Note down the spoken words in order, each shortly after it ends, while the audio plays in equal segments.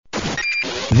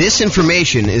This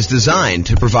information is designed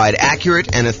to provide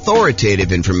accurate and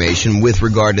authoritative information with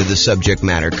regard to the subject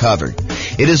matter covered.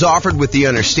 It is offered with the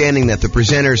understanding that the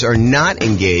presenters are not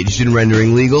engaged in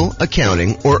rendering legal,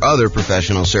 accounting, or other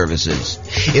professional services.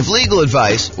 If legal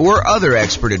advice or other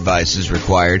expert advice is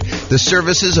required, the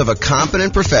services of a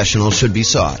competent professional should be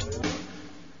sought.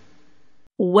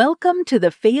 Welcome to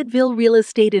the Fayetteville Real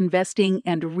Estate Investing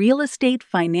and Real Estate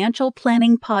Financial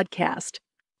Planning Podcast.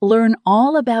 Learn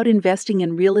all about investing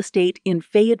in real estate in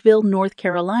Fayetteville, North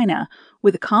Carolina,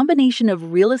 with a combination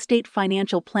of real estate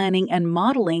financial planning and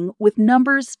modeling with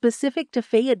numbers specific to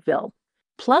Fayetteville,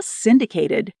 plus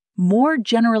syndicated, more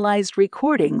generalized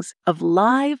recordings of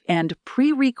live and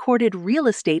pre-recorded real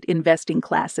estate investing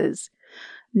classes,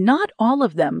 not all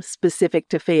of them specific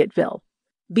to Fayetteville.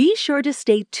 Be sure to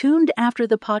stay tuned after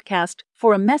the podcast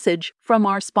for a message from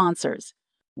our sponsors.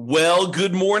 Well,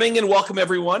 good morning and welcome,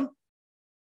 everyone.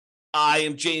 I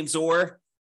am James Orr,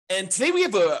 and today we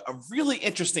have a really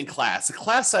interesting class, a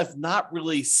class I've not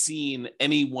really seen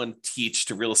anyone teach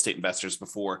to real estate investors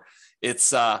before.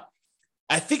 It's, I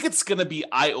think it's going to be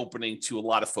eye-opening to a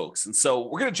lot of folks, and so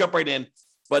we're going to jump right in,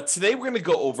 but today we're going to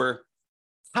go over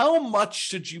how much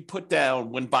should you put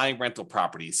down when buying rental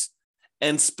properties,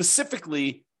 and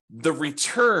specifically the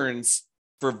returns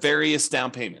for various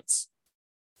down payments.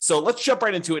 So let's jump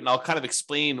right into it, and I'll kind of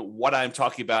explain what I'm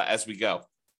talking about as we go.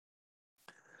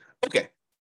 Okay,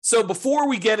 so before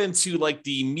we get into like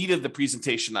the meat of the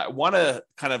presentation, I want to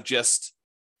kind of just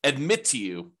admit to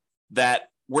you that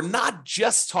we're not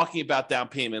just talking about down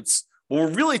payments. What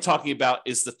we're really talking about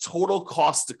is the total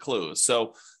cost to close.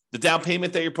 So the down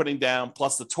payment that you're putting down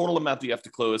plus the total amount that you have to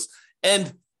close.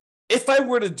 And if I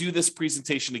were to do this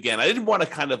presentation again, I didn't want to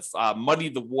kind of muddy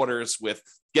the waters with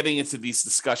getting into these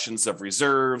discussions of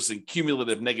reserves and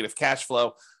cumulative negative cash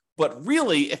flow. But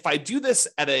really, if I do this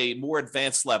at a more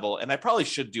advanced level, and I probably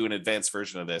should do an advanced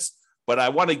version of this, but I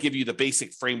want to give you the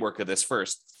basic framework of this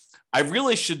first. I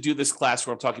really should do this class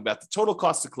where I'm talking about the total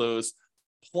cost to close,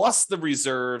 plus the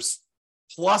reserves,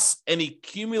 plus any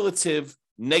cumulative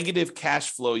negative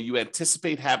cash flow you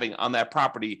anticipate having on that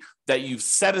property that you've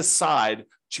set aside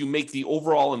to make the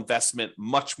overall investment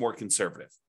much more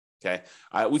conservative. Okay,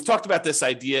 we've talked about this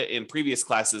idea in previous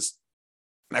classes.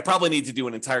 And I probably need to do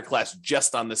an entire class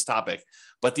just on this topic.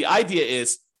 But the idea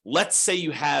is, let's say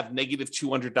you have negative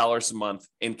 $200 a month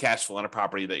in cash flow on a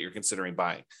property that you're considering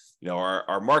buying. You know,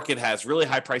 our market has really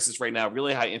high prices right now,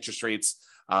 really high interest rates.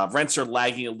 Rents are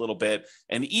lagging a little bit.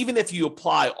 And even if you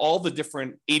apply all the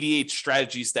different 88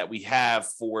 strategies that we have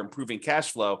for improving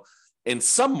cash flow, in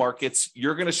some markets,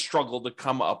 you're going to struggle to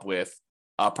come up with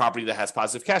a property that has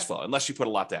positive cash flow unless you put a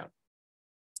lot down.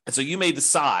 And so you may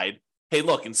decide, hey,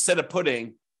 look, instead of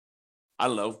putting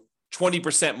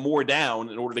 20% more down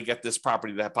in order to get this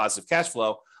property to have positive cash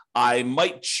flow, I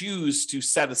might choose to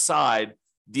set aside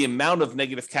the amount of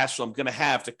negative cash flow I'm going to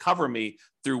have to cover me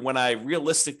through when I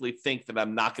realistically think that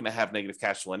I'm not going to have negative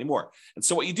cash flow anymore. And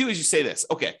so what you do is you say this,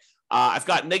 okay, I've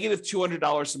got negative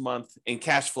 $200 a month in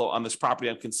cash flow on this property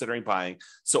I'm considering buying.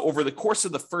 So over the course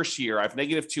of the first year, I have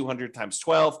negative 200 times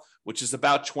 12, which is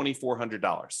about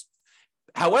 $2,400.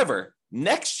 However,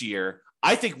 next year,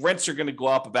 I think rents are going to go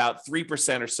up about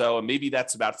 3% or so, and maybe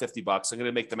that's about $50. I'm going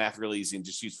to make the math really easy and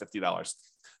just use $50.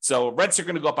 So rents are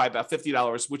going to go up by about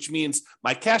 $50, which means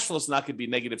my cash flow is not going to be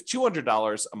negative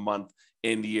 $200 a month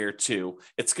in year two.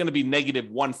 It's going to be negative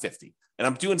 $150. And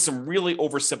I'm doing some really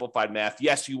oversimplified math.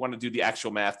 Yes, you want to do the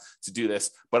actual math to do this,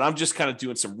 but I'm just kind of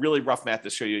doing some really rough math to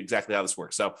show you exactly how this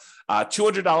works. So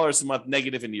 $200 a month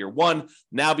negative in year one.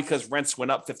 Now, because rents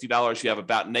went up $50, you have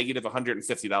about negative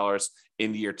 $150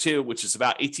 in year two, which is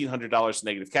about $1,800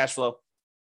 negative cash flow.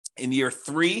 In year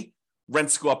three,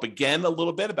 rents go up again a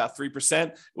little bit, about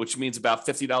 3%, which means about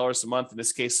 $50 a month. In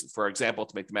this case, for example,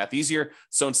 to make the math easier.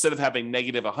 So instead of having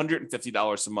negative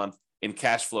 $150 a month in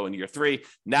cash flow in year three,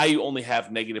 now you only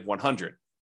have negative 100.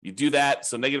 You do that.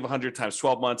 So negative 100 times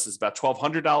 12 months is about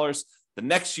 $1,200. The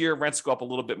next year, rents go up a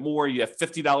little bit more. You have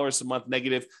 $50 a month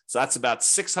negative. So that's about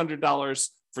 $600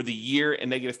 for the year in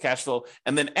negative cash flow.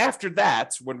 And then after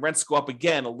that, when rents go up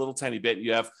again a little tiny bit,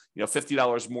 you have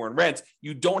 $50 more in rent,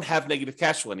 you don't have negative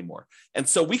cash flow anymore. And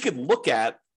so we could look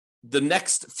at the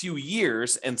next few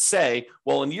years and say,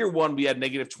 well, in year one, we had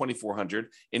negative 2,400.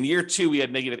 In year two, we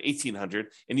had negative 1,800.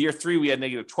 In year three, we had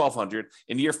negative 1,200.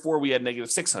 In year four, we had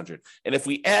negative 600. And if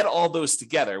we add all those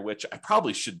together, which I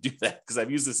probably should do that because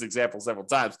I've used this example several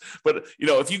times, but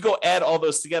if you go add all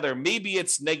those together, maybe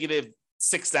it's negative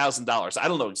 $6,000. I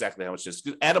don't know exactly how much it is.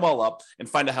 Add them all up and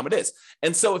find out how much it is.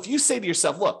 And so if you say to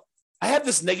yourself, look, I have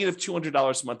this negative $200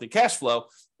 a month in cash flow.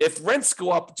 If rents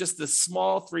go up just a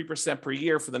small 3% per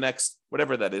year for the next,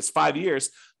 whatever that is, 5 years,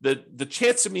 the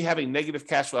chance of me having negative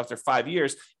cash flow after 5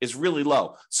 years is really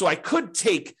low. So I could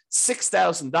take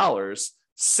 $6,000,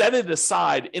 set it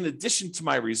aside in addition to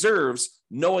my reserves,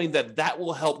 knowing that that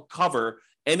will help cover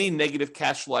any negative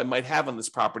cash flow I might have on this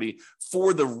property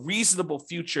for the reasonable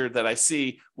future that I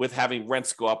see with having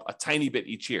rents go up a tiny bit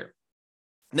each year.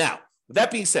 Now, with that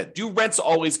being said, do rents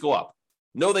always go up?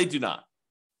 No, they do not.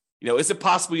 Is it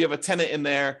possible you have a tenant in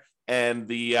there and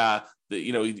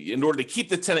in order to keep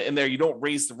the tenant in there, you don't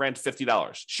raise the rent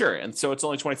 $50? Sure, and so it's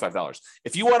only $25.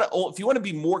 If you want to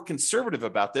be more conservative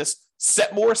about this,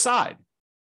 set more aside.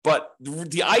 But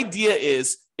the idea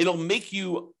is it'll make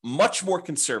you much more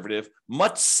conservative,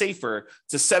 much safer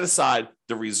to set aside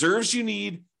the reserves you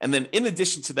need, and then in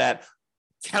addition to that,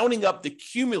 counting up the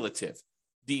cumulative,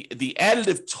 the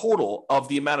additive total of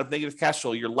the amount of negative cash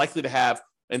flow you're likely to have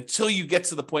until you get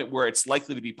to the point where it's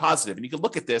likely to be positive. And you can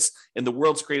look at this in the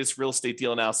world's greatest real estate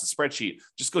deal analysis spreadsheet.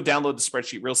 Just go download the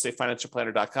spreadsheet,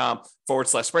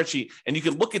 realestatefinancialplanner.com/spreadsheet. And you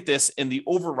can look at this in the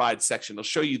override section. It'll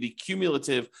show you the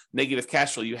cumulative negative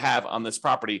cash flow you have on this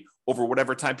property over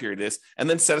whatever time period it is, and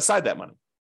then set aside that money.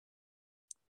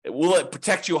 Will it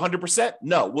protect you 100%?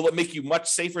 No. Will it make you much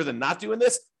safer than not doing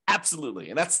this? Absolutely.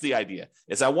 And that's the idea,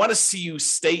 is I want to see you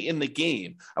stay in the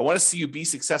game. I want to see you be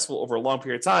successful over a long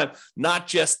period of time, not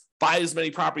just buy as many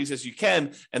properties as you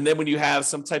can. And then when you have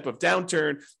some type of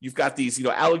downturn, you've got these,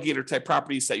 alligator type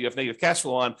properties that you have negative cash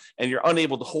flow on, and you're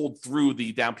unable to hold through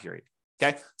the down period.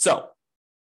 Okay. So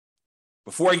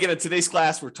before I get into today's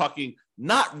class, we're talking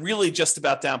not really just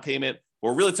about down payment.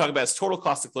 What we're really talking about is total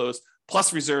cost to close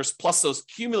plus reserves, plus those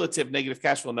cumulative negative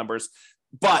cash flow numbers.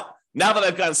 But now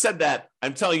that I've said that,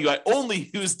 I'm telling you, I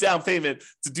only use down payment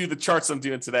to do the charts I'm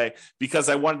doing today because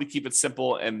I wanted to keep it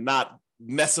simple and not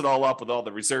mess it all up with all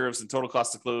the reserves and total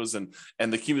cost to close and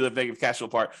the cumulative negative cash flow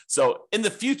part. So in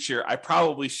the future, I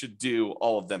probably should do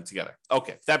all of them together.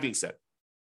 Okay, that being said.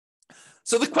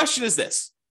 So the question is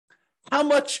this: how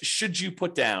much should you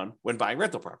put down when buying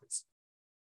rental properties?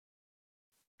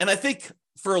 And I think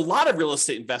for a lot of real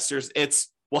estate investors, it's,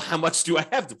 well, how much do I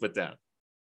have to put down?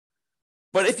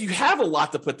 But if you have a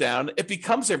lot to put down, it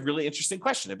becomes a really interesting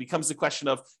question. It becomes the question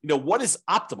of, what is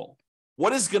optimal?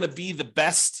 What is going to be the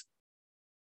best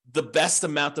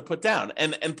amount to put down?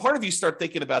 And part of you start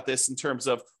thinking about this in terms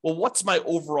of, well, what's my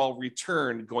overall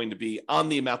return going to be on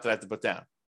the amount that I have to put down?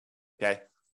 Okay.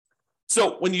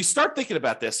 So when you start thinking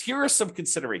about this, here are some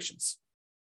considerations.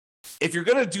 If you're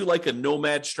going to do like a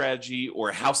nomad strategy or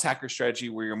a house hacker strategy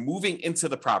where you're moving into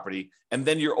the property and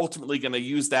then you're ultimately going to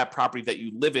use that property that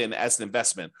you live in as an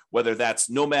investment, whether that's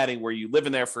nomading where you live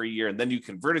in there for a year and then you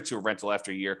convert it to a rental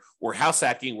after a year, or house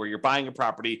hacking where you're buying a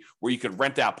property where you could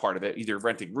rent out part of it, either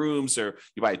renting rooms or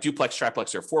you buy a duplex,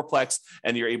 triplex, or fourplex,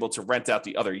 and you're able to rent out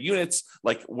the other units.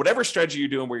 Like whatever strategy you're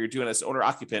doing where you're doing as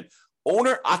owner-occupant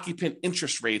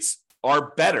interest rates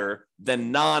are better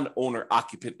than non-owner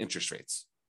occupant interest rates,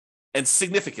 and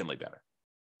significantly better.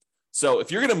 So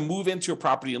if you're going to move into a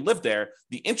property and live there,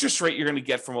 the interest rate you're going to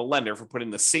get from a lender for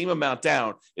putting the same amount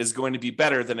down is going to be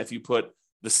better than if you put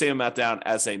the same amount down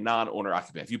as a non-owner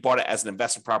occupant, if you bought it as an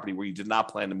investment property where you did not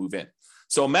plan to move in.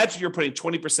 So imagine you're putting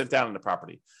 20% down in the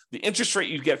property. The interest rate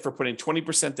you get for putting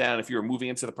 20% down if you're moving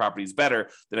into the property is better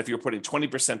than if you're putting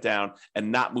 20% down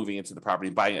and not moving into the property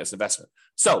and buying it as an investment.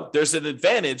 So there's an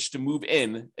advantage to move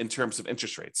in terms of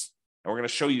interest rates. And we're going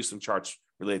to show you some charts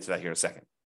related to that here in a second.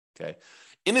 Okay.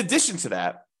 In addition to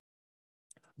that,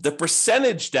 the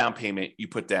percentage down payment you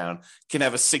put down can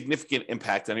have a significant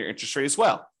impact on your interest rate as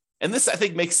well. And this, I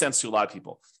think, makes sense to a lot of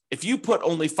people. If you put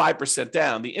only 5%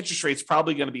 down, the interest rate is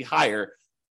probably going to be higher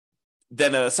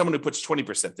than someone who puts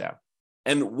 20% down.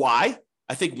 And why?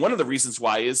 I think one of the reasons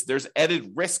why is there's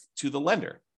added risk to the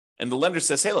lender. And the lender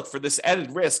says, hey, look, for this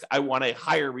added risk, I want a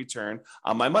higher return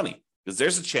on my money because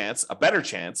there's a better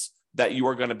chance that you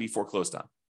are going to be foreclosed on,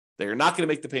 that you're not going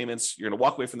to make the payments, you're going to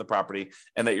walk away from the property,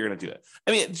 and that you're going to do it.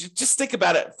 I mean, just think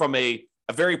about it from a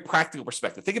very practical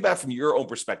perspective. Think about it from your own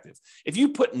perspective. If you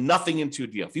put nothing into a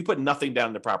deal, if you put nothing down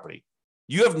in the property,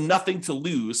 you have nothing to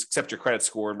lose except your credit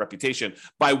score and reputation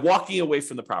by walking away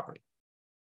from the property.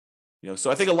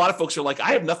 So I think a lot of folks are like,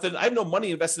 I have no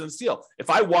money invested in this deal. If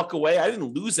I walk away, I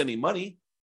didn't lose any money.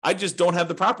 I just don't have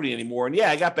the property anymore. And yeah,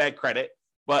 I got bad credit,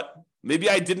 but maybe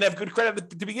I didn't have good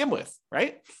credit to begin with,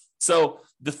 right? So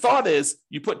the thought is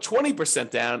you put 20%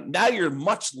 down, now you're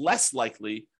much less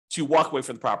likely to walk away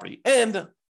from the property. And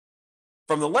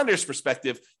from the lender's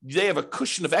perspective, they have a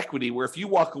cushion of equity where if you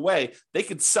walk away, they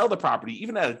could sell the property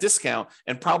even at a discount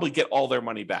and probably get all their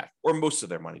money back or most of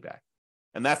their money back.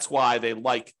 And that's why they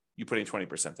like you putting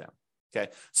 20% down. Okay.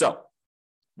 So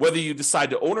whether you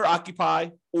decide to own or occupy,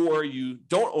 or you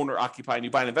don't own or occupy and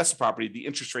you buy an investment property, the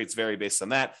interest rates vary based on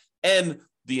that. And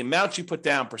the amount you put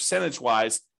down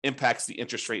percentage-wise impacts the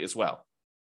interest rate as well.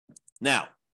 Now,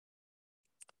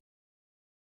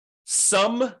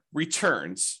 some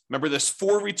returns, remember there's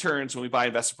 4 returns when we buy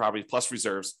investment properties plus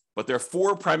reserves, but there are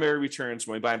 4 primary returns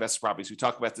when we buy investment properties. We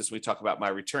talk about this when we talk about my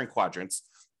return quadrants.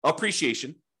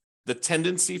 Appreciation, the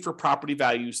tendency for property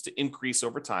values to increase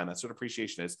over time. That's what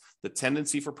appreciation is. The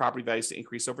tendency for property values to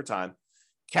increase over time.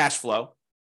 Cash flow,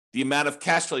 the amount of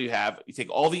cash flow you have. You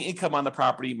take all the income on the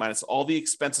property minus all the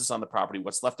expenses on the property.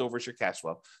 What's left over is your cash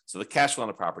flow. So the cash flow on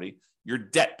the property, your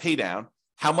debt pay down,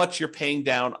 how much you're paying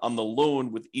down on the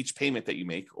loan with each payment that you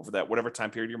make over that whatever time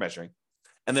period you're measuring.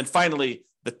 And then finally,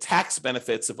 the tax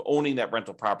benefits of owning that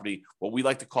rental property, what we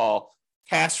like to call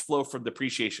cash flow from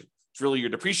depreciation. It's really your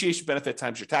depreciation benefit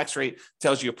times your tax rate,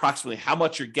 tells you approximately how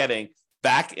much you're getting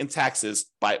back in taxes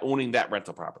by owning that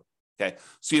rental property. Okay,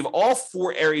 so you have all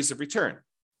 4 areas of return.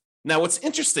 Now, what's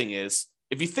interesting is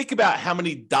if you think about how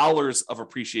many dollars of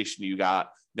appreciation you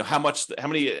got, how much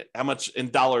in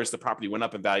dollars the property went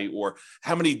up in value, or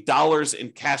how many dollars in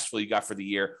cash flow you got for the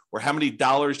year, or how many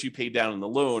dollars you paid down in the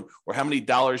loan, or how many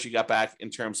dollars you got back in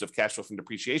terms of cash flow from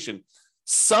depreciation,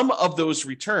 some of those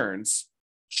returns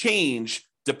change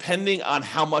depending on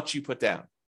how much you put down.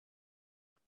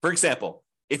 For example,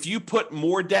 if you put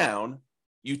more down,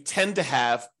 you tend to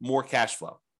have more cash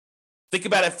flow. Think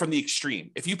about it from the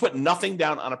extreme. If you put nothing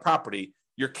down on a property,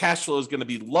 your cash flow is going to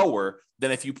be lower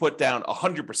than if you put down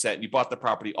 100% and you bought the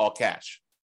property all cash,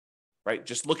 right?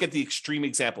 Just look at the extreme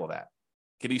example of that.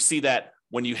 Can you see that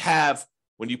when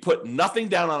you put nothing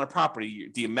down on a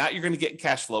property, the amount you're going to get in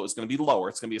cash flow is going to be lower.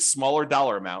 It's going to be a smaller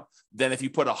dollar amount than if you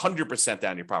put 100%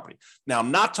 down your property. Now,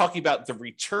 I'm not talking about the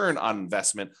return on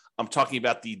investment. I'm talking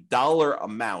about the dollar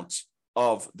amount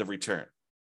of the return.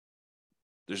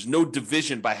 There's no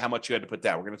division by how much you had to put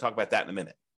down. We're going to talk about that in a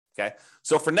minute. Okay.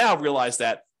 So for now, realize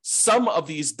that some of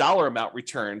these dollar amount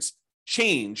returns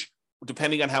change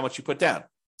depending on how much you put down.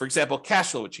 For example,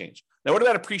 cash flow would change. Now, what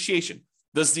about appreciation?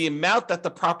 Does the amount that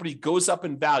the property goes up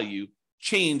in value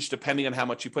change depending on how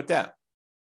much you put down?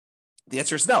 The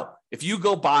answer is no. If you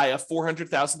go buy a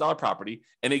 $400,000 property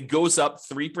and it goes up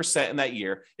 3% in that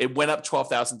year, it went up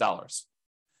 $12,000.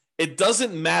 It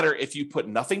doesn't matter if you put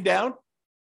nothing down,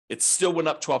 it still went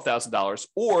up $12,000.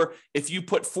 Or if you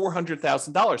put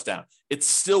 $400,000 down, it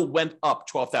still went up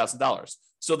 $12,000.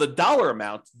 So the dollar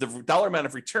amount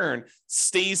of return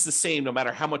stays the same no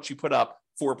matter how much you put up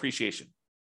for appreciation.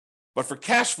 But for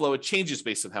cash flow, it changes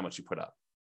based on how much you put up.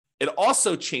 It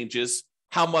also changes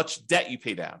how much debt you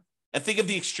pay down. And think of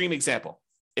the extreme example.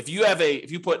 If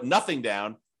you put nothing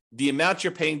down, the amount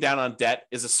you're paying down on debt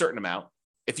is a certain amount.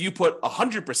 If you put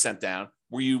 100% down,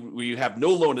 where you have no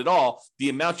loan at all, the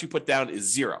amount you put down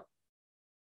is 0.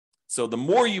 So the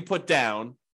more you put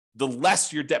down, the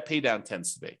less your debt pay down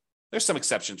tends to be. There's some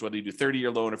exceptions, whether you do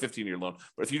 30-year loan or 15-year loan,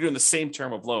 but if you're doing the same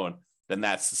term of loan, then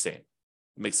that's the same.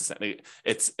 It makes sense.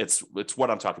 It's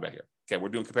what I'm talking about here. Okay, we're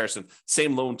doing comparison,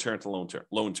 same loan term to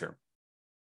loan term.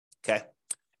 Okay,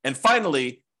 and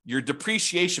finally, your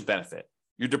depreciation benefit.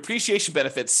 Your depreciation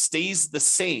benefit stays the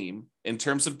same in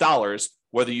terms of dollars,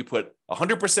 whether you put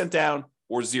 100% down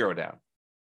or 0 down.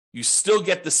 You still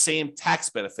get the same tax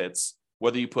benefits,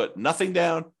 whether you put nothing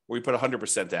down or you put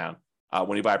 100% down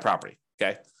when you buy a property.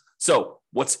 Okay. So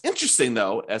what's interesting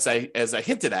though, as I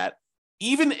hinted at,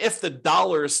 even if the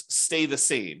dollars stay the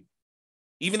same,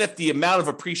 even if the amount of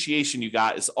appreciation you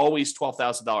got is always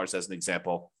 $12,000 as an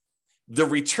example, the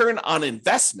return on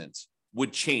investment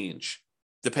would change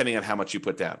depending on how much you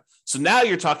put down. So now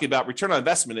you're talking about return on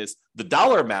investment is the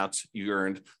dollar amount you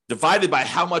earned divided by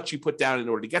how much you put down in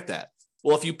order to get that.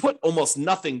 Well, if you put almost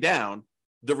nothing down,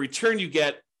 the return you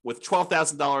get with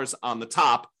 $12,000 on the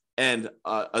top and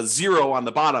a 0 on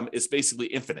the bottom is basically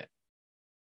infinite.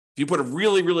 If you put a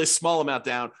really, really small amount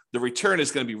down, the return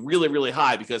is going to be really, really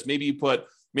high because maybe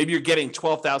you're getting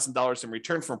 $12,000 in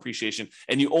return from appreciation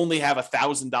and you only have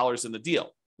 $1,000 in the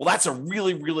deal. Well, that's a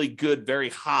really, really good, very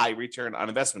high return on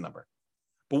investment number.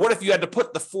 But what if you had to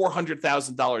put the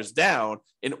 $400,000 down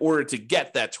in order to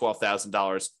get that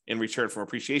 $12,000 in return from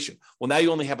appreciation? Well, now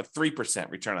you only have a 3%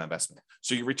 return on investment.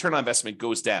 So your return on investment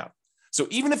goes down. So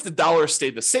even if the dollars stay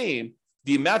the same,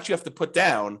 the amount you have to put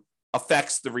down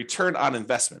affects the return on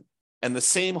investment. And the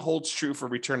same holds true for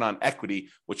return on equity,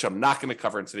 which I'm not going to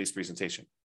cover in today's presentation.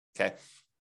 Okay.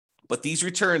 But these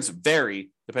returns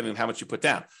vary depending on how much you put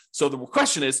down. So the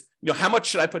question is, how much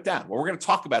should I put down? Well, we're going to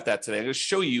talk about that today. I'm going to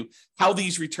show you how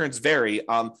these returns vary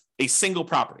on a single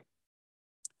property.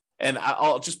 And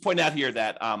I'll just point out here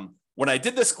that when I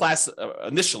did this class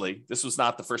initially, this was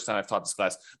not the first time I've taught this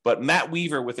class, but Matt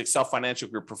Weaver with Excel Financial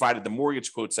Group provided the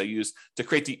mortgage quotes I used to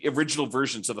create the original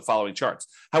versions of the following charts.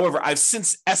 However, I've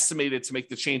since estimated to make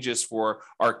the changes for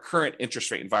our current interest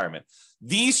rate environment.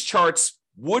 These charts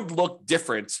would look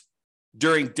different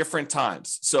during different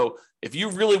times. So if you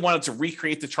really wanted to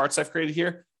recreate the charts I've created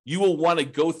here, you will want to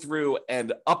go through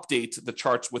and update the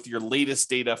charts with your latest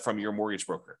data from your mortgage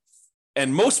broker.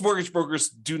 And most mortgage brokers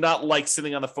do not like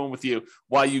sitting on the phone with you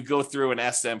while you go through and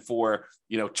ask them for,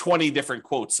 20 different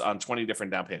quotes on 20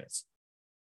 different down payments.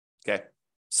 Okay.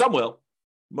 Some will,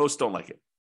 most don't like it.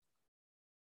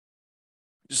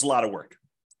 Just a lot of work.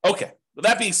 Okay. With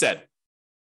that being said,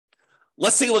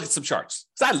 let's take a look at some charts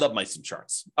because I love some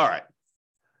charts. All right.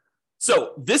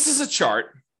 So this is a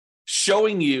chart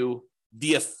showing you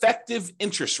the effective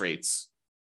interest rates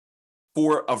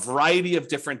for a variety of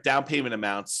different down payment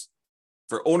amounts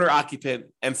for owner-occupant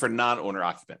and for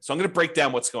non-owner-occupant. So I'm going to break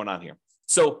down what's going on here.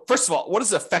 So first of all, what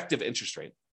is effective interest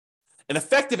rate? An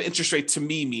effective interest rate to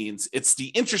me means it's the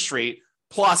interest rate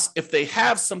plus if they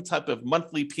have some type of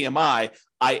monthly PMI,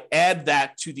 I add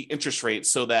that to the interest rate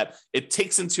so that it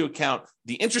takes into account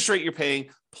the interest rate you're paying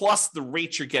plus the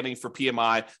rate you're getting for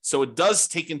PMI. So it does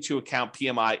take into account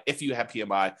PMI if you have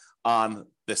PMI on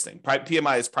this thing.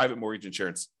 PMI is private mortgage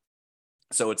insurance.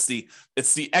 So it's the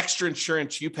extra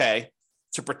insurance you pay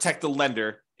to protect the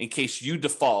lender in case you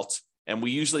default. And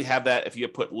we usually have that if you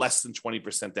put less than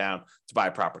 20% down to buy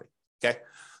a property. Okay.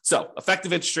 So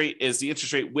effective interest rate is the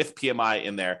interest rate with PMI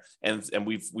in there. And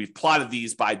we've plotted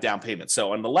these by down payment.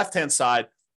 So on the left-hand side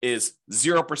is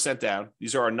 0% down.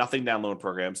 These are our nothing down loan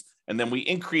programs. And then we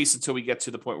increase until we get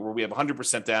to the point where we have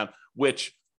 100% down,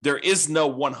 which there is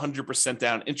no 100%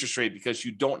 down interest rate because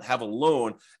you don't have a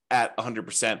loan at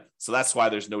 100%. So that's why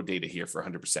there's no data here for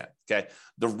 100%. Okay.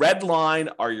 The red line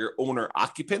are your owner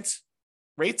occupant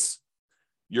rates.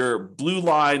 Your blue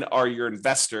line are your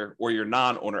investor or your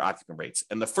non-owner occupant rates.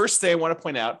 And the first thing I want to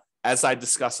point out, as I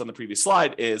discussed on the previous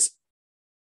slide, is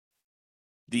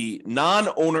the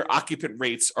non-owner occupant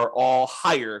rates are all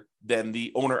higher than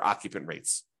the owner occupant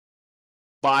rates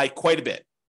by quite a bit.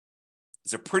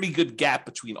 There's a pretty good gap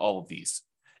between all of these.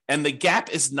 And the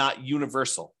gap is not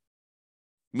universal,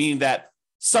 meaning that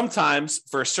sometimes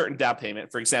for a certain down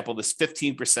payment, for example, this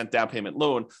 15% down payment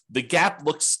loan, the gap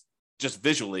looks just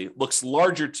visually looks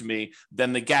larger to me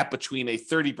than the gap between a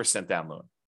 30% down loan.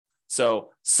 So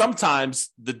sometimes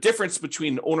the difference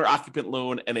between an owner occupant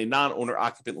loan and a non-owner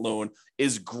occupant loan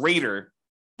is greater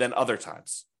than other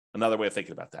times. Another way of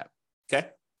thinking about that. Okay.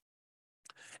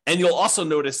 And you'll also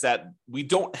notice that we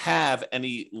don't have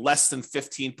any less than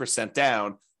 15%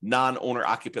 down non-owner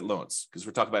occupant loans because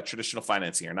we're talking about traditional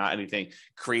financing or not anything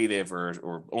creative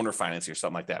or owner financing or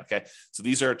something like that. Okay. So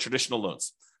these are traditional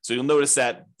loans. So you'll notice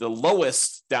that the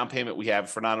lowest down payment we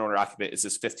have for non-owner occupant is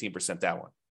this 15% down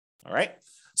one. All right.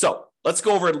 So let's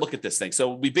go over and look at this thing.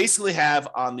 So we basically have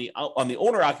on the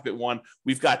owner occupant one,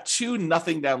 we've got two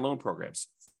nothing down loan programs.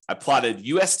 I plotted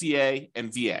USDA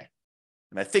and VA.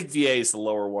 And I think VA is the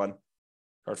lower one.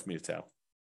 Hard for me to tell.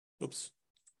 Oops.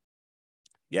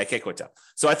 Yeah, I can't quite tell.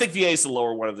 So I think VA is the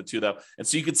lower one of the two, though. And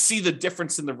so you can see the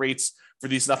difference in the rates for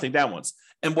these nothing down ones.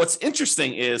 And what's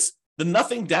interesting is the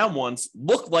nothing down ones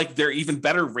look like they're even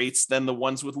better rates than the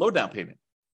ones with low down payment,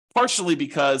 partially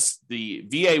because the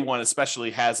VA one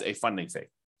especially has a funding fee.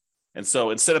 And so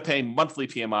instead of paying monthly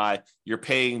PMI, you're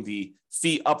paying the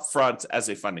fee upfront as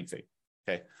a funding fee.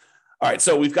 Okay. All right.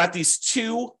 So we've got these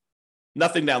two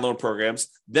nothing down loan programs.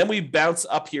 Then we bounce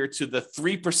up here to the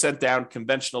 3% down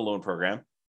conventional loan program,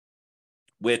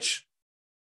 which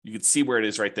you can see where it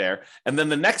is right there. And then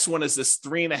the next one is this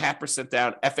 3.5%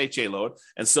 down FHA loan.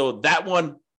 And so that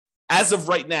one, as of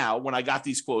right now, when I got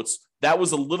these quotes, that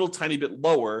was a little tiny bit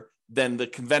lower than the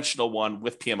conventional one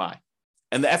with PMI.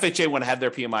 And the FHA one had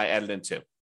their PMI added in too.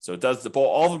 So it does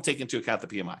all of them take into account the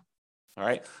PMI. All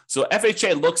right. So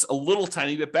FHA looks a little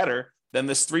tiny bit better than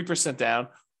this 3% down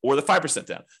or the 5%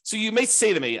 down. So you may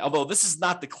say to me, although this is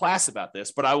not the class about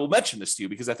this, but I will mention this to you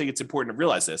because I think it's important to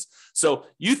realize this. So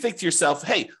you think to yourself,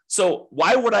 hey, so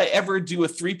why would I ever do a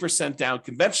 3% down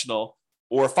conventional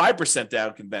or 5%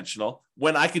 down conventional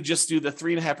when I could just do the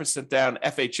 3.5% down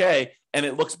FHA and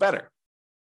it looks better?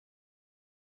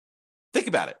 Think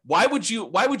about it. Why would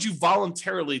you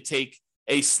voluntarily take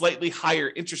a slightly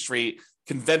higher interest rate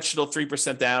conventional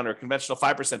 3% down or conventional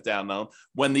 5% down loan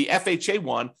when the FHA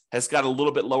one has got a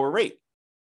little bit lower rate?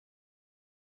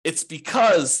 It's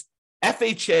because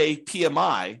FHA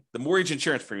PMI, the mortgage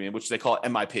insurance premium, which they call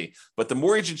MIP, but the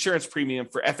mortgage insurance premium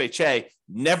for FHA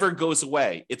never goes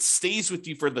away. It stays with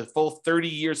you for the full 30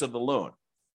 years of the loan.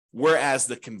 whereas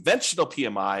the conventional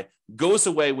PMI goes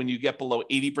away when you get below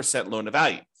 80% loan to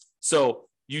value. So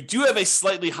you do have a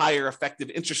slightly higher effective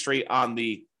interest rate on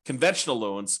the conventional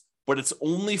loans, but it's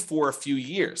only for a few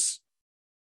years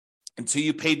until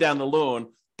you pay down the loan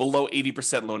below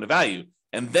 80% loan to value.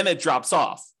 And then it drops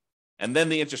off. And then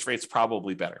the interest rate's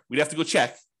probably better. We'd have to go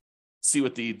check, see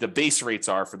what the base rates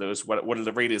are for those, what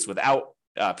the rate is without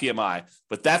PMI.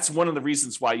 But that's one of the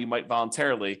reasons why you might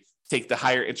voluntarily take the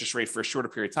higher interest rate for a shorter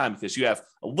period of time, because you have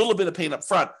a little bit of pain up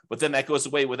front, but then that goes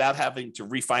away without having to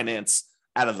refinance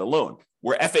out of the loan.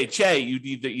 Where FHA, you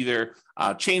need to either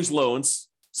change loans,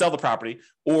 sell the property,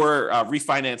 or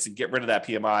refinance and get rid of that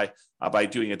PMI by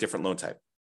doing a different loan type.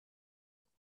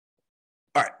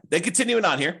 All right, then continuing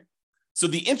on here. So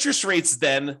the interest rates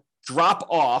then drop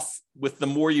off with the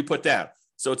more you put down.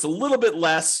 So it's a little bit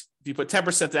less if you put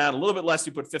 10% down, a little bit less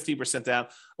if you put 15% down,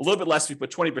 a little bit less if you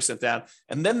put 20% down.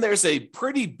 And then there's a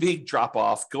pretty big drop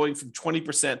off going from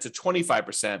 20% to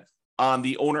 25% on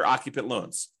the owner-occupant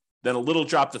loans. Then a little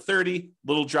drop to 30,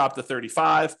 little drop to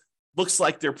 35. Looks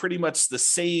like they're pretty much the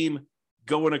same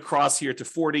going across here to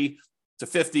 40 to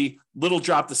 50, little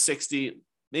drop to 60,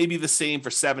 maybe the same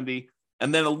for 70,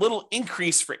 and then a little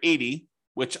increase for 80,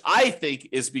 which I think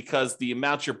is because the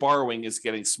amount you're borrowing is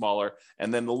getting smaller.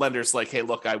 And then the lender's like, hey,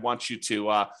 look, I want you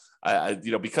to,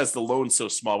 because the loan's so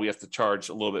small, we have to charge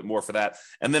a little bit more for that.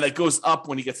 And then it goes up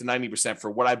when you get to 90% for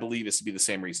what I believe is to be the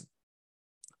same reason.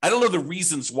 I don't know the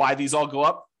reasons why these all go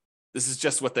up. This is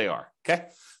just what they are, okay?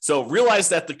 So realize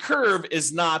that the curve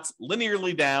is not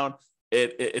linearly down.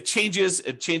 It changes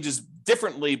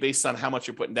differently based on how much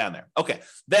you're putting down there. Okay,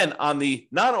 then on the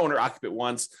non-owner occupant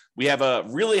ones, we have a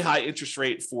really high interest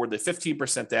rate for the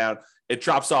 15% down. It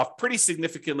drops off pretty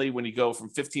significantly when you go from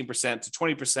 15% to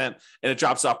 20%, and it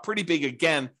drops off pretty big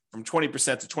again from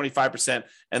 20% to 25%.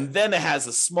 And then it has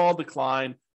a small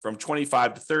decline from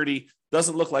 25 to 30.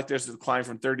 Doesn't look like there's a decline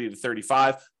from 30 to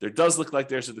 35. There does look like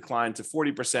there's a decline to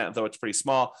 40%, though it's pretty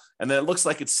small. And then it looks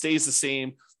like it stays the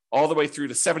same all the way through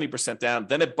to 70% down.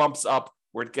 Then it bumps up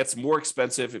where it gets more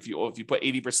expensive if you put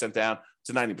 80% down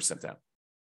to 90% down.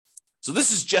 So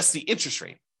this is just the interest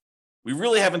rate. We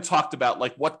really haven't talked about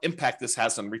like what impact this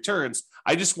has on returns.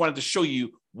 I just wanted to show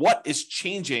you what is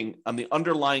changing on the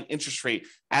underlying interest rate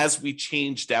as we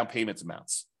change down payment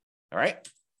amounts. All right.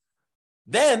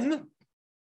 Then,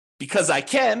 because I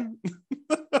can,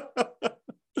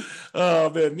 oh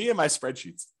man, me and my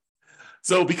spreadsheets.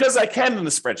 So because I can in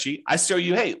the spreadsheet, I show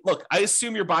you, hey, look, I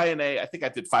assume you're buying I think I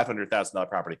did $500,000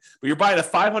 property, but you're buying a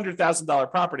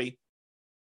 $500,000 property,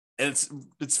 and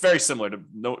it's very similar to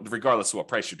regardless of what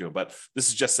price you're doing, but this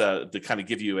is just to kind of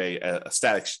give you a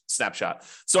static snapshot.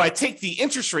 So I take the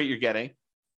interest rate you're getting,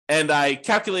 and I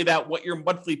calculate out what your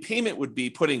monthly payment would be,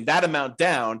 putting that amount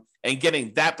down and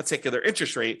getting that particular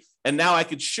interest rate. And now I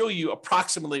could show you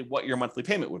approximately what your monthly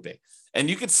payment would be. And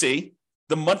you can see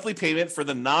the monthly payment for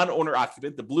the non-owner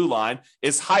occupant, the blue line,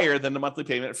 is higher than the monthly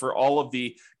payment for all of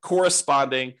the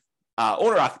corresponding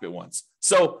owner occupant ones.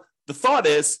 So the thought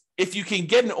is, if you can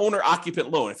get an owner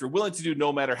occupant loan, if you're willing to do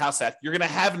no matter house hack, you're going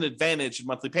to have an advantage in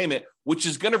monthly payment, which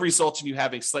is going to result in you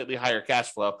having slightly higher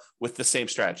cash flow with the same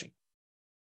strategy.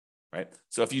 Right?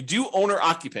 So if you do owner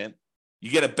occupant, you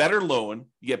get a better loan,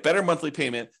 you get better monthly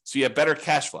payment, so you have better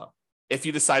cash flow if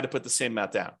you decide to put the same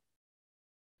amount down.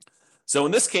 So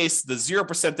in this case, the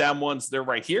 0% down ones, they're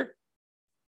right here.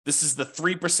 This is the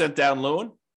 3% down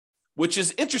loan, which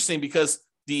is interesting because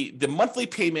the monthly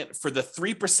payment for the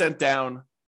 3% down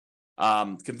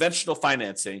conventional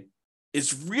financing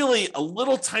is really a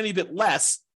little tiny bit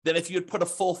less than if you had put a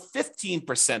full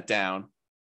 15% down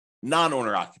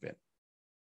non-owner occupant.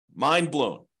 Mind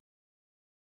blown.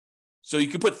 So you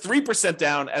could put 3%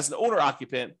 down as an owner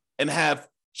occupant and have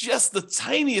just the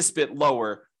tiniest bit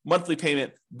lower monthly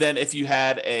payment than if you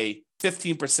had a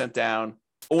 15% down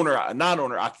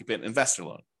non-owner occupant investor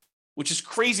loan, which is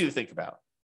crazy to think about.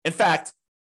 In fact,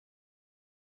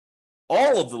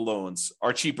 all of the loans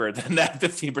are cheaper than that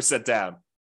 15% down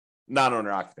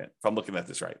non-owner occupant, if I'm looking at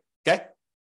this right. Okay.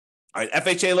 All right.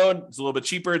 FHA loan is a little bit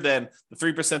cheaper than the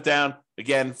 3% down.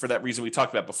 Again, for that reason we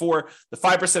talked about before. The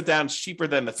 5% down is cheaper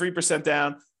than the 3%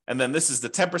 down. And then this is the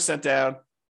 10% down.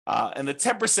 And the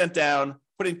 10% down,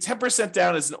 putting 10%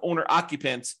 down as an owner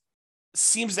occupant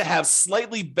seems to have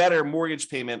slightly better mortgage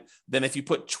payment than if you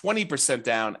put 20%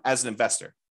 down as an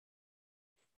investor.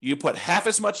 You put half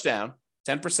as much down,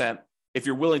 10%, if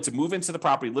you're willing to move into the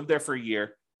property, live there for a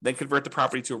year, then convert the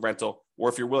property to a rental, or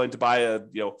if you're willing to buy a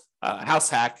house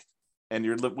hack and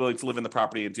you're willing to live in the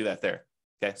property and do that there.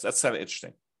 Okay, so that's kind of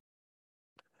interesting.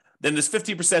 Then there's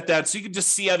 50% down, so you can just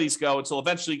see how these go until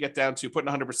eventually you get down to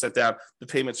putting 100% down. The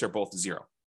payments are both zero.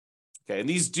 Okay, and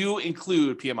these do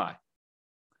include PMI.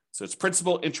 So it's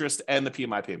principal, interest, and the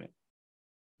PMI payment.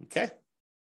 Okay.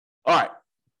 All right.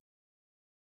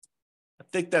 I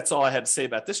think that's all I had to say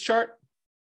about this chart.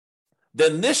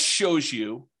 Then this shows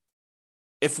you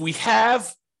if we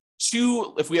have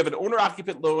an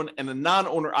owner-occupant loan and a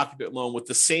non-owner-occupant loan with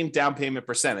the same down payment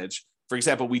percentage. For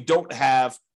example, we don't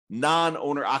have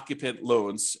non-owner-occupant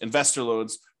loans, investor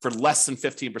loans, for less than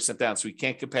 15% down. So we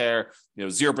can't compare,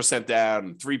 0%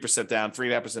 down, 3% down,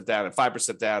 3.5% down, and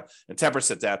 5% down, and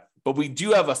 10% down. But we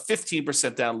do have a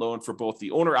 15% down loan for both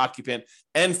the owner-occupant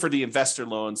and for the investor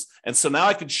loans. And so now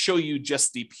I can show you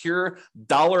just the pure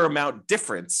dollar amount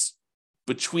difference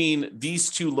between these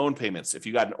two loan payments, if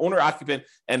you got an owner-occupant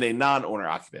and a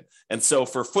non-owner-occupant. And so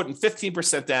for putting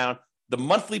 15% down, the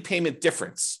monthly payment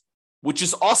difference, which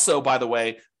is also, by the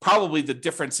way, probably the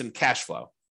difference in cash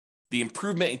flow, the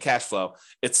improvement in cash flow,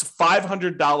 it's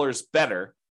 $500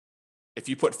 better if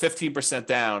you put 15%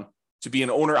 down to be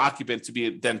an owner-occupant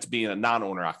than to be a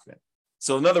non-owner-occupant.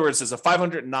 So in other words, it's a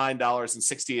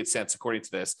 $509.68 according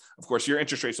to this. Of course, your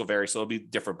interest rates will vary, so it'll be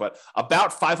different, but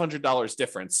about $500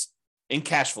 difference in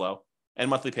cash flow and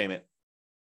monthly payment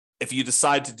if you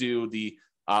decide to do the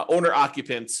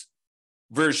owner-occupant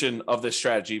version of this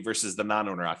strategy versus the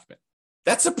non-owner-occupant.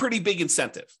 That's a pretty big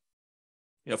incentive.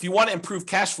 If you want to improve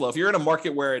cash flow, if you're in a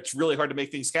market where it's really hard to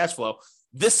make things cash flow,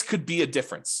 this could be a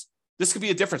difference. This could be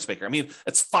a difference maker. I mean,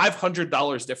 it's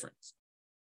 $500 difference,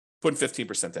 putting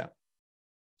 15% down.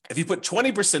 If you put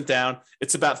 20% down,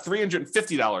 it's about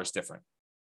 $350 different.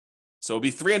 So it'll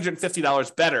be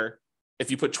 $350 better if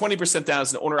you put 20% down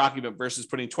as an owner-occupant versus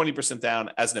putting 20%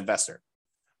 down as an investor.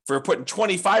 For putting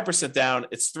 25% down,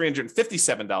 it's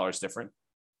 $357 different.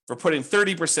 For putting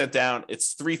 30% down,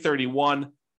 it's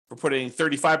 $331. For putting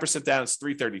 35% down, it's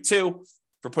 $332.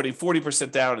 For putting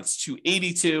 40% down, it's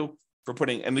 $282.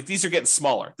 And these are getting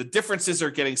smaller. The differences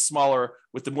are getting smaller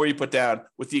with the more you put down,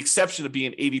 with the exception of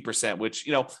being 80%, which,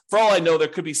 for all I know, there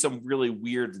could be some really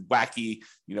weird, wacky,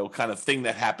 kind of thing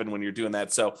that happened when you're doing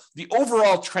that. So the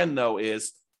overall trend, though,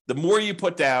 is the more you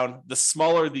put down, the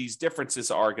smaller these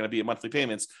differences are going to be in monthly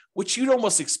payments, which you'd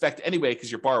almost expect anyway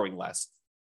because you're borrowing less.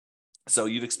 So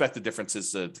you'd expect the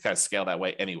differences to kind of scale that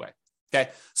way anyway. Okay,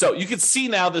 so you can see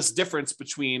now this difference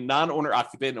between non-owner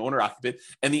occupant and owner occupant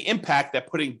and the impact that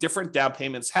putting different down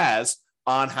payments has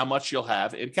on how much you'll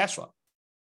have in cash flow.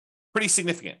 Pretty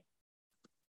significant.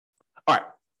 All right,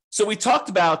 so we talked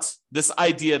about this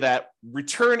idea that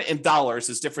return in dollars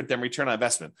is different than return on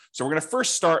investment. So we're going to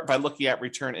first start by looking at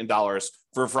return in dollars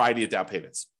for a variety of down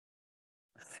payments.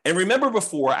 And remember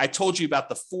before, I told you about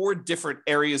the 4 different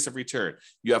areas of return.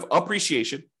 You have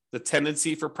appreciation, the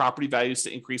tendency for property values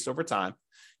to increase over time.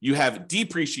 You have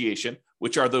depreciation,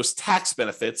 which are those tax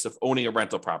benefits of owning a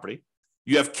rental property.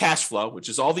 You have cash flow, which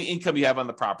is all the income you have on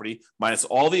the property minus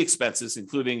all the expenses,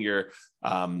 including your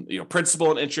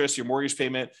principal and interest, your mortgage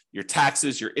payment, your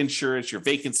taxes, your insurance, your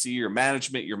vacancy, your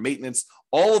management, your maintenance.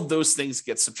 All of those things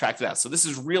get subtracted out. So this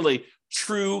is really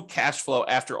true cash flow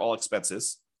after all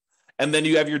expenses. And then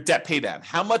you have your debt pay down,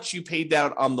 how much you paid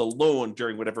down on the loan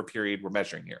during whatever period we're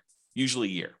measuring here, usually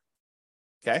a year.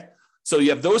 Okay, so you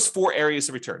have those 4 areas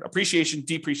of return: appreciation,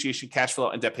 depreciation, cash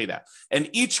flow, and debt pay down. And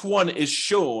each one is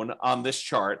shown on this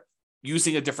chart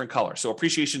using a different color. So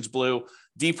appreciation is blue,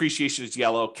 depreciation is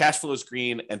yellow, cash flow is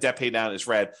green, and debt pay down is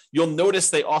red. You'll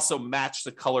notice they also match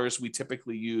the colors we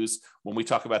typically use when we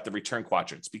talk about the return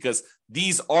quadrants, because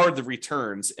these are the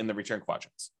returns in the return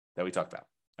quadrants that we talked about.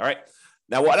 All right.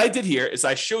 Now, what I did here is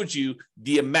I showed you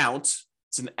the amount.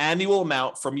 It's an annual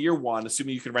amount from year 1,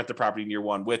 assuming you can rent the property in year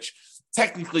 1, which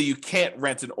technically you can't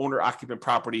rent an owner-occupant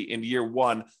property in year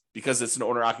 1 because it's an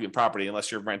owner-occupant property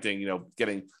unless you're renting,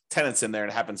 getting tenants in there,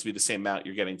 and it happens to be the same amount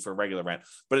you're getting for regular rent.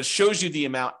 But it shows you the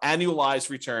amount annualized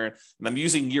return, and I'm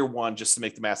using year 1 just to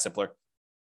make the math simpler.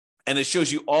 And it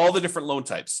shows you all the different loan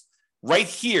types. Right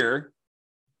here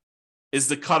is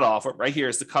the cutoff. Right here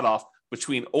is the cutoff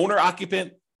between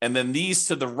owner-occupant, and then these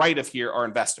to the right of here are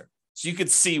investor. So you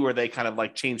could see where they kind of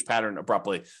like change pattern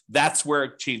abruptly. That's where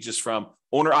it changes from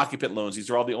owner-occupant loans. These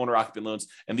are all the owner-occupant loans,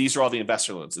 and these are all the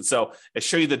investor loans. And so I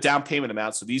show you the down payment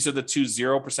amount. So these are the 2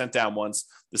 0% down ones.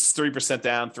 This is 3%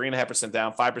 down, 3.5%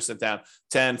 down, 5% down,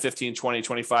 10, 15, 20,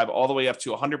 25, all the way up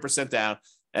to 100% down.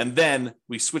 And then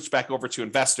we switch back over to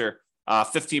investor,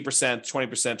 15%,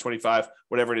 20%, 25,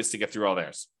 whatever it is to get through all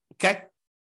theirs. Okay?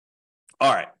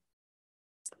 All right.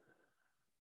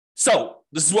 So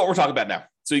this is what we're talking about now.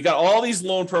 So you got all these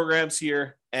loan programs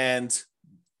here, and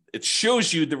it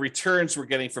shows you the returns we're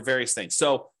getting for various things.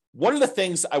 So one of the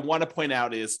things I want to point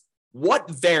out is what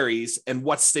varies and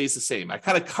what stays the same. I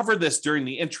kind of covered this during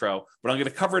the intro, but I'm going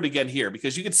to cover it again here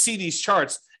because you can see these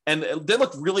charts And they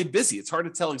look really busy. It's hard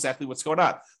to tell exactly what's going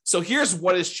on. So here's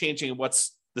what is changing and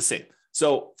what's the same.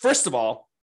 So first of all,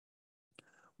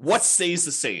 what stays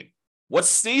the same? What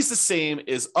stays the same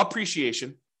is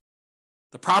appreciation.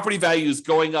 The property value is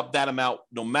going up that amount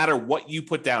no matter what you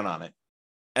put down on it.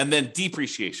 And then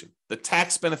depreciation. The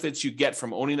tax benefits you get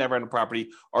from owning that rental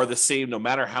property are the same no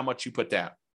matter how much you put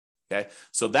down. Okay,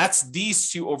 so that's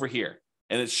these two over here.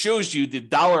 And it shows you the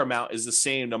dollar amount is the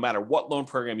same no matter what loan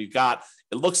program you got.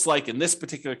 It looks like in this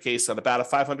particular case on about a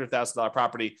 $500,000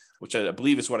 property, which I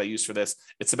believe is what I use for this,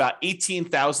 it's about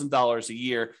 $18,000 a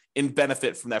year in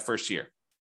benefit from that first year.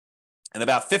 And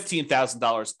about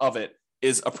 $15,000 of it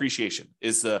is appreciation,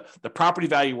 is the property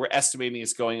value we're estimating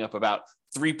is going up about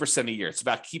 3% a year. It's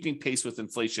about keeping pace with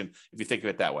inflation, if you think of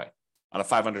it that way, on a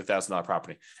 $500,000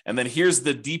 property. And then here's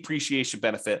the depreciation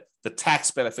benefit, the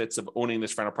tax benefits of owning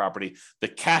this rental property, the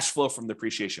cash flow from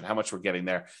depreciation, how much we're getting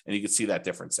there. And you can see that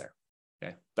difference there.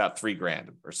 Okay, about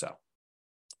 $3,000 or so.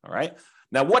 All right.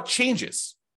 Now, what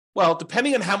changes? Well,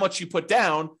 depending on how much you put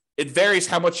down, it varies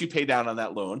how much you pay down on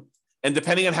that loan. And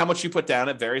depending on how much you put down,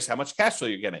 it varies how much cash flow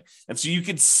you're getting. And so you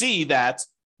can see that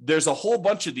there's a whole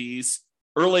bunch of these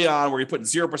early on where you're putting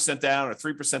 0% down or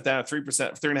 3% down or 3%,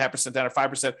 3.5% down or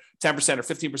 5%, 10% or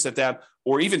 15% down,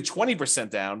 or even 20%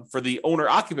 down for the owner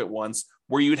occupant ones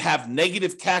where you'd have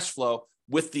negative cash flow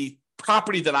with the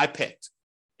property that I picked.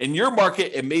 In your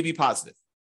market, it may be positive,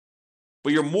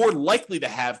 but you're more likely to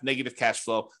have negative cash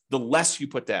flow the less you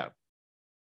put down.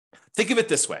 Think of it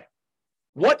this way.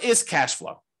 What is cash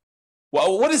flow?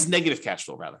 Well, what is negative cash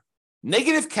flow, rather?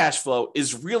 Negative cash flow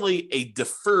is really a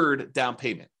deferred down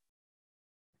payment.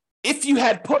 If you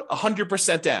had put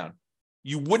 100% down,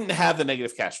 you wouldn't have the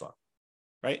negative cash flow,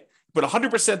 right? Put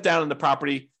 100% down in the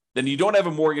property, then you don't have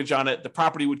a mortgage on it, the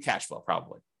property would cash flow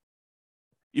probably.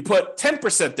 You put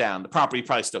 10% down, the property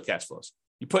probably still cash flows.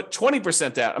 You put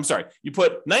 20% down, you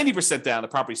put 90% down, the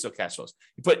property still cash flows.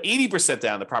 You put 80%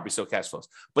 down, the property still cash flows.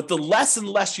 But the less and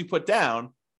less you put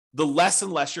down, the less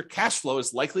and less your cash flow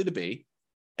is likely to be.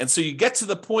 And so you get to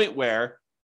the point where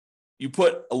you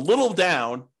put a little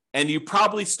down and you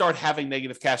probably start having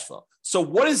negative cash flow. So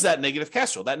what is that negative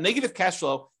cash flow? That negative cash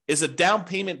flow is a down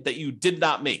payment that you did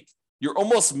not make. You're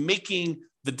almost making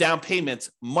the down payment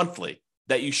monthly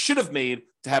that you should have made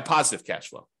to have positive cash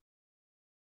flow.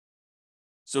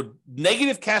 So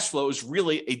negative cash flow is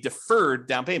really a deferred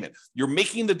down payment. You're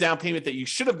making the down payment that you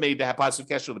should have made to have positive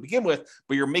cash flow to begin with,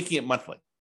 but you're making it monthly.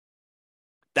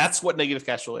 That's what negative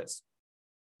cash flow is.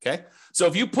 Okay. So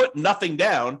if you put nothing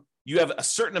down, you have a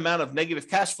certain amount of negative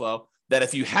cash flow that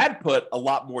if you had put a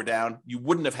lot more down, you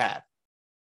wouldn't have had.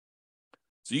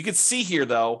 So you can see here,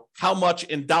 though, how much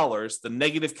in dollars the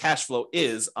negative cash flow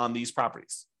is on these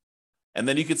properties. And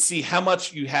then you can see how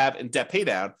much you have in debt pay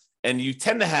down. And you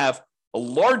tend to have a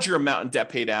larger amount in debt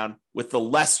pay down with the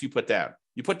less you put down.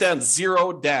 You put down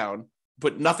zero down,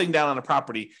 put nothing down on a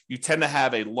property, you tend to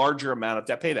have a larger amount of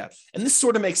debt pay down. And this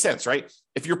sort of makes sense, right?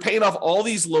 If you're paying off all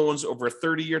these loans over a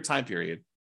 30-year time period,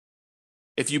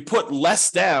 if you put less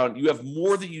down, you have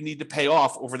more that you need to pay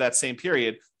off over that same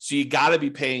period. So you got to be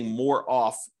paying more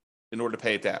off in order to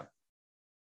pay it down.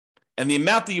 And the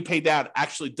amount that you pay down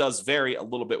actually does vary a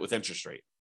little bit with interest rate.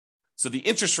 So the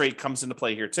interest rate comes into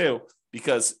play here too,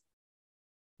 because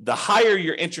the higher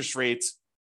your interest rates,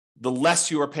 the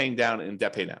less you are paying down in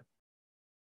debt pay down.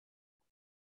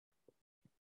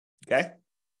 Okay.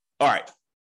 All right.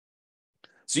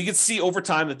 So you can see over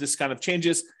time that this kind of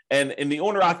changes. And in the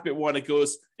owner occupant one, it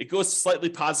goes slightly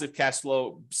positive cash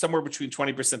flow, somewhere between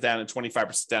 20% down and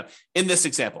 25% down. In this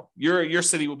example, your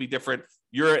city will be different.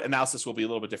 Your analysis will be a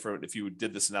little bit different if you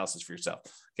did this analysis for yourself.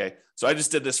 Okay. So I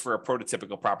just did this for a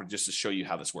prototypical property just to show you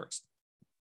how this works.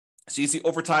 So you see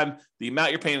over time, the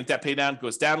amount you're paying in debt pay down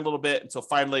goes down a little bit until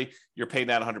finally you're paying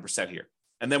down 100% here.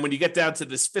 And then when you get down to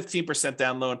this 15%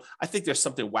 down loan, I think there's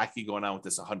something wacky going on with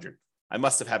this 100. I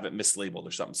must have it mislabeled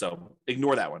or something. So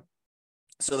ignore that one.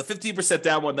 So the 15%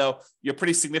 down one, though, you have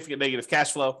pretty significant negative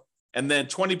cash flow. And then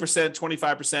 20%,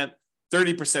 25%,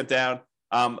 30% down.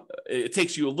 It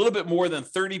takes you a little bit more than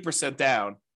 30%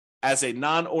 down as a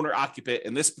non-owner occupant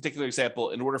in this particular example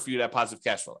in order for you to have positive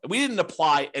cash flow. And we didn't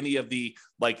apply any of the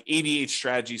 88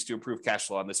 strategies to improve cash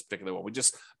flow on this particular one. We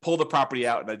just pulled the property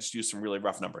out and I just used some really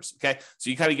rough numbers. Okay.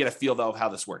 So you kind of get a feel though of how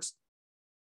this works.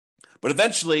 But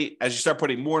eventually, as you start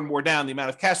putting more and more down, the amount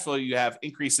of cash flow you have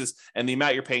increases and the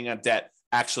amount you're paying on debt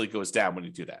actually goes down when you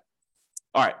do that.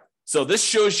 All right. So this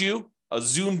shows you a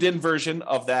zoomed in version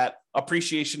of that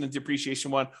appreciation and depreciation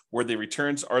one where the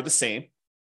returns are the same.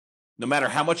 No matter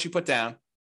how much you put down,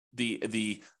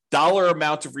 the dollar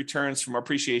amount of returns from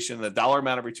appreciation and the dollar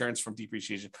amount of returns from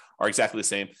depreciation are exactly the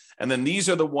same. And then these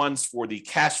are the ones for the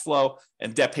cash flow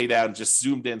and debt pay down, just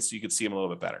zoomed in so you can see them a little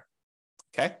bit better.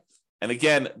 Okay. And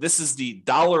again, this is the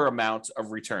dollar amount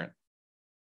of return.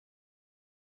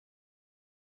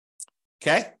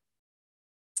 Okay.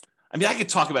 I mean, I could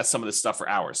talk about some of this stuff for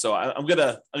hours. So I'm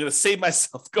gonna save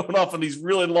myself going off on these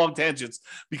really long tangents,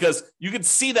 because you can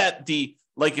see that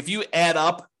if you add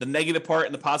up the negative part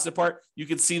and the positive part, you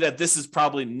can see that this is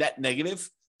probably net negative.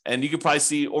 And you can probably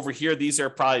see over here, these are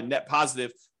probably net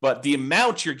positive, but the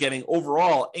amount you're getting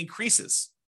overall increases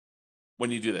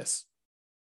when you do this.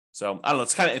 So I don't know,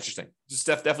 it's kind of interesting. Just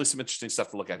definitely some interesting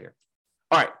stuff to look at here.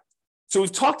 All right. So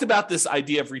we've talked about this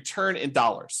idea of return in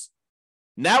dollars.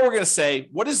 Now we're going to say,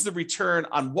 what is the return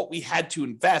on what we had to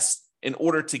invest in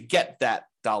order to get that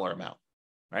dollar amount,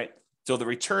 right? So the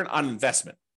return on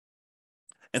investment.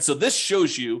 And so this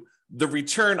shows you the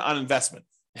return on investment.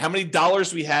 How many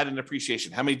dollars we had in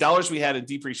appreciation, how many dollars we had in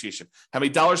depreciation, how many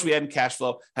dollars we had in cash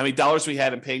flow, how many dollars we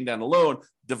had in paying down a loan,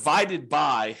 divided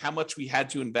by how much we had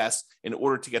to invest in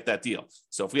order to get that deal.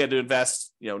 So if we had to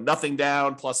invest, nothing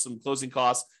down plus some closing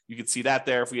costs, you could see that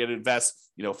there. If we had to invest,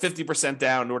 50%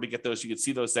 down in order to get those, you could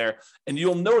see those there. And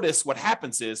you'll notice what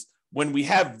happens is when we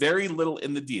have very little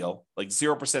in the deal, like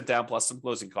 0% down plus some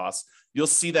closing costs, you'll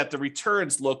see that the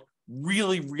returns look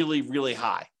really, really, really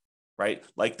high, right?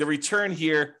 Like the return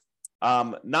here,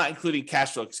 not including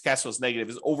cash flow, because cash flow is negative,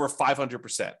 is over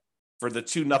 500% for the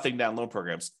two nothing down loan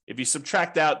programs. If you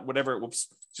subtract out whatever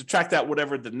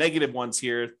the negative ones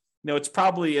here, it's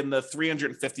probably in the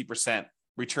 350%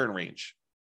 return range.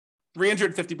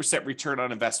 350% return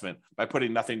on investment by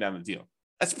putting nothing down the deal.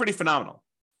 That's pretty phenomenal.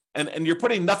 And you're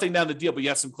putting nothing down the deal, but you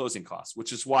have some closing costs,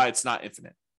 which is why it's not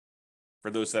infinite. For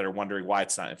those that are wondering why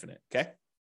it's not infinite, okay?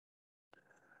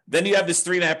 Then you have this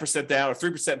 3.5% down, or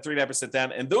 3%, 3.5%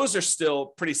 down, and those are still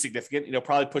pretty significant,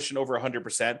 probably pushing over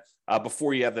 100%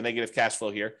 before you have the negative cash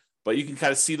flow here. But you can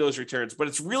kind of see those returns, but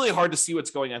it's really hard to see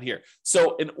what's going on here.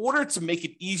 So in order to make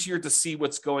it easier to see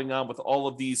what's going on with all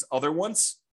of these other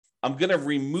ones, I'm going to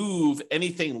remove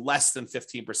anything less than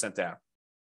 15% down.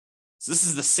 So this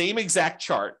is the same exact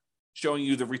chart showing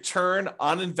you the return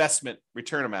on investment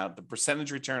return amount, the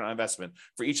percentage return on investment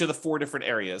for each of the four different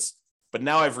areas. But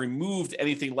now I've removed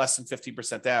anything less than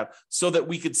 15% down so that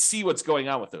we could see what's going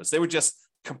on with those. They were just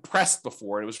compressed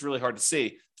before, and it was really hard to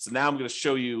see. So now I'm going to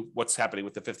show you what's happening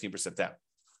with the 15% down.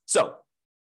 So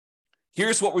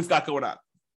here's what we've got going on.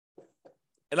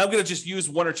 And I'm going to just use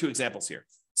one or two examples here.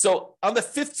 So on the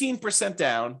 15%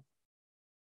 down,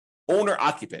 owner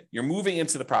occupant, you're moving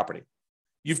into the property.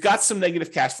 You've got some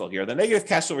negative cash flow here. The negative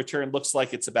cash flow return looks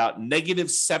like it's about negative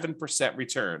 7%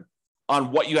 return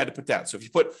on what you had to put down. So if you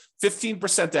put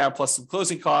 15% down plus some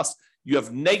closing costs, you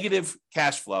have negative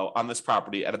cash flow on this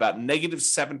property at about negative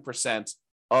 7%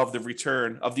 of the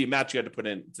return of the amount you had to put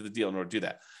into the deal in order to do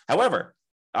that. However,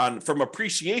 from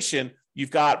appreciation,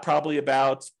 you've got probably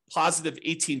about positive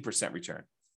 18% return.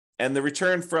 And the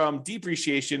return from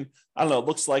depreciation, I don't know, it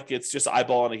looks like it's just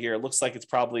eyeballing it here. It looks like it's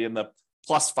probably in the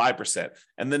plus 5%.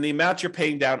 And then the amount you're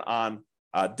paying down on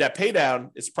debt pay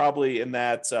down is probably in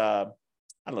that,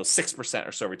 6%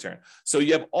 or so return. So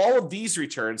you have all of these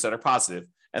returns that are positive,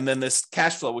 and then this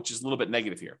cash flow, which is a little bit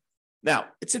negative here. Now,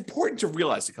 it's important to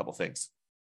realize a couple things.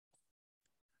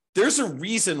 There's a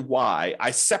reason why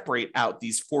I separate out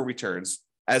these four returns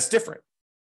as different,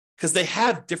 because they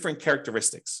have different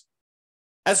characteristics.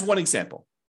 As one example,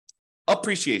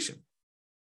 appreciation.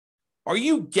 Are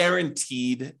you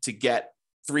guaranteed to get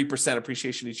 3%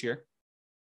 appreciation each year?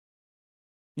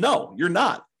 No, you're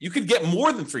not. You could get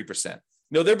more than 3%.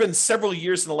 There have been several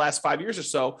years in the last 5 years or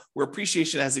so where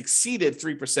appreciation has exceeded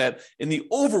 3% in the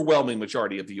overwhelming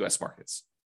majority of the US markets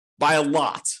by a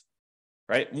lot,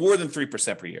 right? More than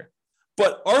 3% per year.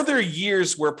 But are there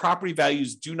years where property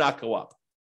values do not go up?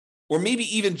 Or maybe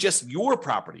even just your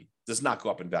property does not go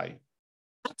up in value?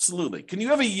 Absolutely. Can you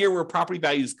have a year where property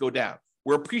values go down,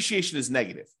 where appreciation is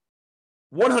negative?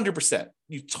 100%.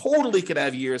 You totally could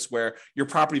have years where your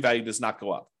property value does not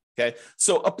go up. Okay.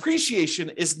 So appreciation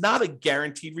is not a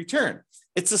guaranteed return.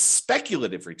 It's a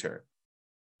speculative return,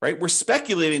 right? We're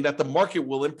speculating that the market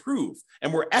will improve,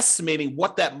 and we're estimating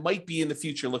what that might be in the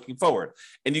future looking forward.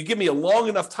 And you give me a long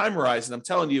enough time horizon, I'm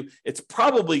telling you, it's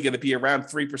probably going to be around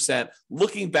 3%,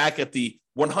 looking back at the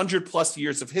 100 plus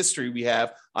years of history we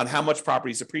have on how much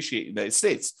properties appreciate in the United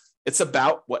States. It's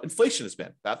about what inflation has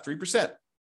been, about 3%.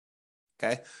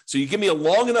 Okay. So you give me a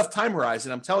long enough time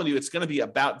horizon, I'm telling you, it's going to be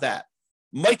about that.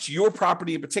 Might your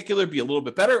property in particular be a little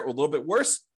bit better or a little bit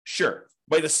worse? Sure.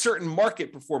 Might a certain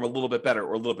market perform a little bit better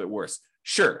or a little bit worse?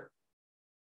 Sure.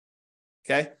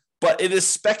 Okay. but it is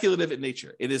speculative in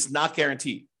nature. It is not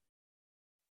guaranteed.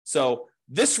 So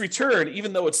this return,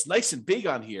 even though it's nice and big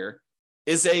on here,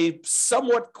 is a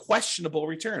somewhat questionable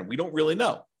return. We don't really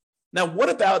know. Now, what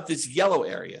about this yellow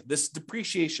area, this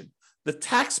depreciation, the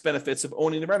tax benefits of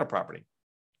owning the rental property?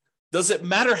 Does it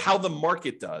matter how the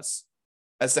market does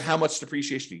as to how much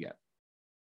depreciation you get?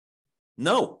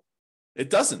 No, it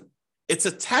doesn't. It's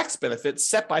a tax benefit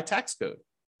set by tax code.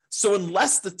 So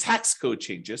unless the tax code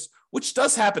changes, which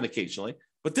does happen occasionally,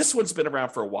 but this one's been around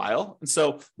for a while. And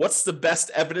so what's the best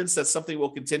evidence that something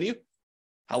will continue?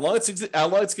 How long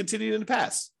it's continued in the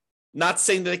past. Not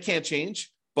saying that it can't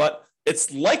change, but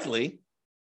it's likely,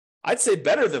 I'd say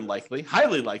better than likely,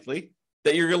 highly likely,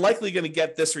 that you're likely going to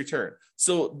get this return.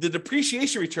 So the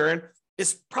depreciation return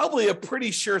is probably a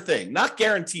pretty sure thing. Not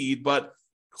guaranteed, but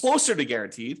closer to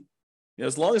guaranteed.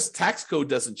 As long as tax code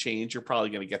doesn't change, you're probably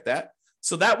going to get that.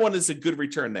 So that one is a good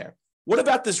return there. What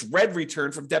about this red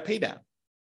return from debt paydown?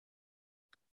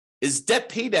 Is debt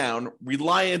paydown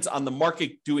reliant on the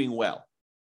market doing well?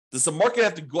 Does the market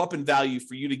have to go up in value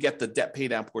for you to get the debt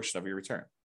paydown portion of your return?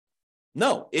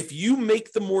 No. If you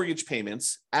make the mortgage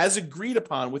payments as agreed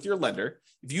upon with your lender,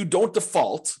 if you don't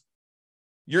default,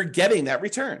 you're getting that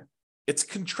return. It's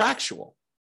contractual.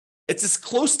 It's as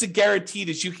close to guaranteed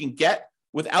as you can get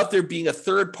without there being a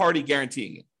third party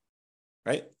guaranteeing it,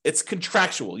 right? It's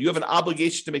contractual. You have an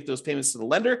obligation to make those payments to the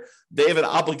lender. They have an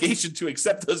obligation to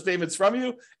accept those payments from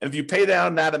you. And if you pay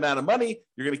down that amount of money,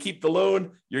 you're going to keep the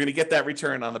loan. You're going to get that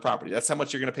return on the property. That's how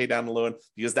much you're going to pay down the loan,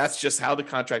 because that's just how the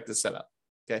contract is set up.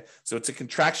 Okay. So it's a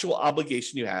contractual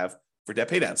obligation you have for debt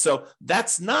paydown. So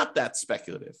that's not that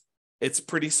speculative. It's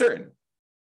pretty certain.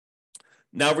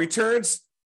 Now, returns,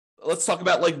 let's talk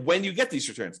about like when you get these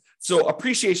returns. So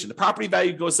appreciation, the property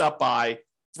value goes up by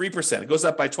 3%. It goes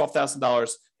up by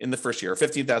 $12,000 in the first year or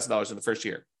 $15,000 in the first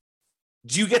year.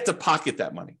 Do you get to pocket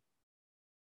that money?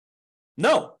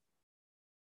 No.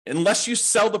 Unless you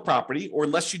sell the property or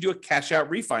unless you do a cash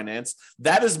out refinance,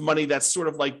 that is money that's sort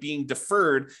of like being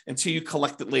deferred until you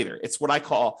collect it later. It's what I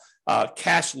call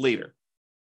cash later.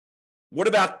 What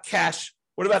about cash?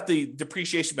 What about the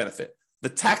depreciation benefit? The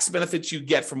tax benefits you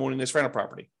get from owning this rental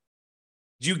property?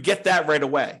 Do you get that right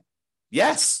away?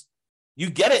 Yes, you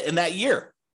get it in that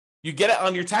year. You get it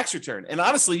on your tax return. And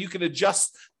honestly, you can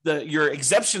adjust your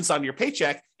exemptions on your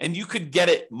paycheck and you could get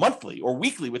it monthly or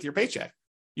weekly with your paycheck.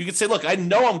 You could say, look, I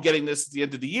know I'm getting this at the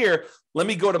end of the year. Let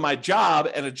me go to my job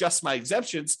and adjust my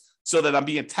exemptions so that I'm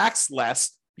being taxed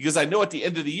less, because I know at the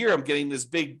end of the year, I'm getting this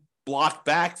big block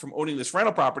back from owning this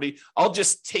rental property. I'll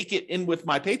just take it in with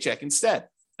my paycheck instead.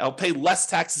 I'll pay less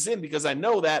taxes in because I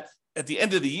know that at the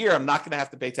end of the year, I'm not going to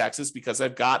have to pay taxes because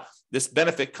I've got this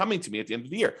benefit coming to me at the end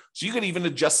of the year. So you can even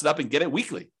adjust it up and get it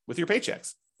weekly with your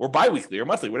paychecks, or biweekly or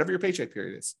monthly, whatever your paycheck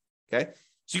period is. Okay.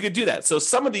 So you could do that. So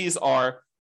some of these are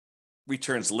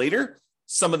returns later.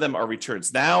 Some of them are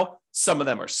returns now. Some of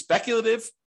them are speculative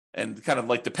and kind of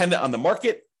like dependent on the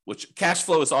market, which cash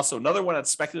flow is also another one that's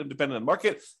speculative, dependent on the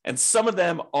market. And some of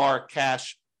them are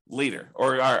cash later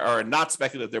or are not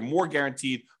speculative. They're more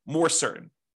guaranteed, more certain.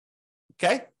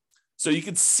 Okay. So you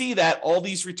can see that all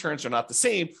these returns are not the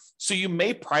same. So you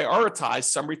may prioritize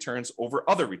some returns over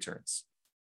other returns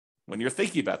when you're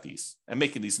thinking about these and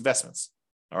making these investments.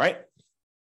 All right.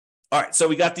 All right. So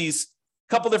we got these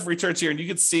couple different returns here, and you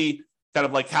can see kind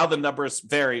of like how the numbers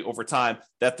vary over time,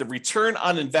 that the return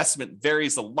on investment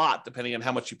varies a lot depending on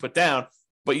how much you put down,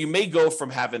 but you may go from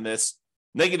having this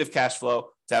negative cash flow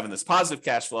to having this positive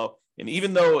cash flow. And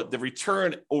even though the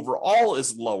return overall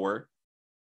is lower,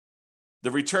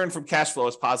 the return from cash flow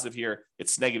is positive here,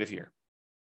 it's negative here,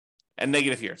 and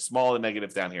negative here, small and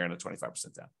negative down here, and a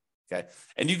 25% down. Okay.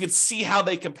 And you can see how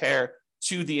they compare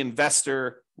to the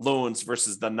investor loans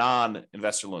versus the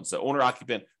non-investor loans, the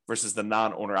owner-occupant versus the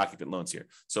non-owner-occupant loans here.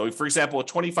 So for example, a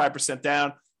 25%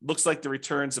 down, looks like the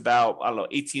return's about,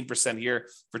 18% here.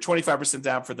 For 25%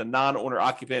 down for the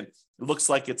non-owner-occupant, it looks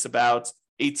like it's about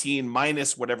 18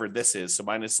 minus whatever this is. So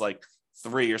minus like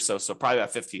 3 or so probably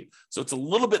about 15. So it's a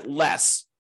little bit less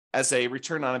as a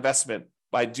return on investment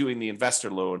by doing the investor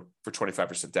loan for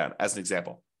 25% down, as an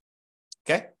example.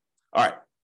 Okay. All right.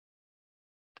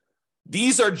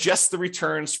 These are just the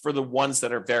returns for the ones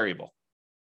that are variable.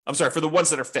 I'm sorry, for the ones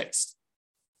that are fixed.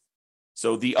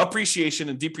 So the appreciation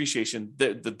and depreciation,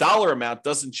 the dollar amount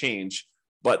doesn't change,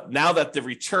 but now that the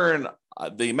return,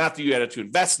 the amount that you had to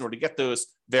invest in order to get those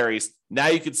varies, now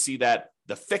you can see that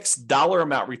the fixed dollar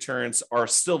amount returns are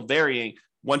still varying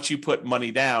once you put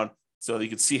money down, so that you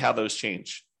can see how those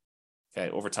change, okay,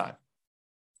 over time.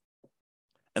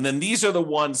 And then these are the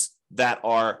ones that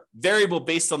are variable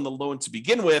based on the loan to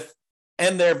begin with,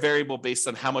 and they're variable based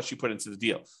on how much you put into the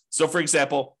deal. So for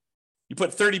example, You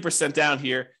put 30% down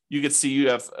here, you can see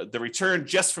you have the return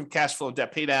just from cash flow and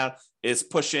debt pay down is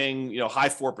pushing, high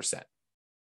 4%.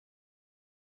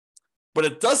 But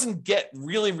it doesn't get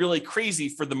really, really crazy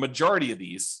for the majority of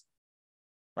these,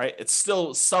 right? It's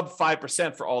still sub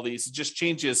 5% for all these. It just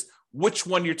changes which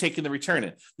one you're taking the return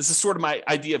in. This is sort of my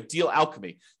idea of deal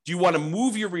alchemy. Do you want to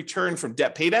move your return from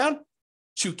debt pay down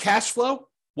to cash flow?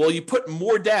 Well, you put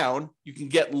more down, you can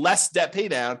get less debt pay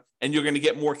down, and you're going to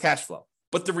get more cash flow.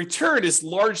 But the return is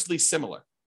largely similar,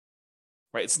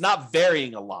 right? It's not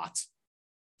varying a lot,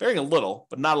 varying a little,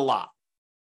 but not a lot.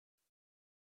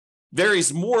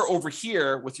 Varies more over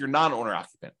here with your non-owner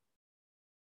occupant.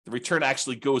 The return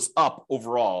actually goes up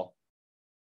overall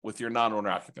with your non-owner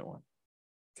occupant one.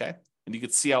 Okay. And you can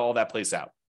see how all that plays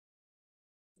out.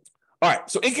 All right.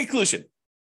 So in conclusion,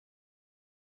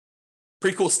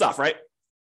 pretty cool stuff, right?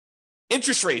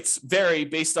 Interest rates vary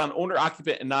based on owner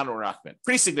occupant and non-owner occupant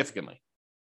pretty significantly.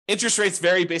 Interest rates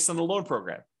vary based on the loan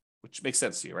program, which makes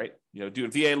sense to you, right?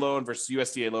 Doing VA loan versus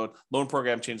USDA loan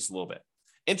program changes a little bit.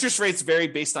 Interest rates vary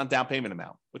based on down payment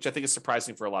amount, which I think is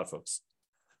surprising for a lot of folks.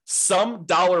 Some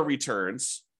dollar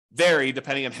returns vary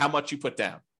depending on how much you put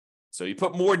down. So you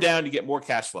put more down, you get more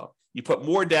cash flow. You put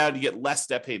more down, you get less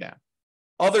debt pay down.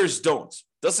 Others don't.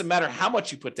 Doesn't matter how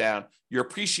much you put down, your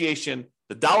appreciation,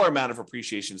 the dollar amount of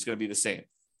appreciation is going to be the same.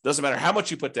 Doesn't matter how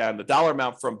much you put down, the dollar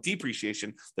amount from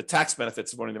depreciation, the tax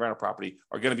benefits of owning the rental property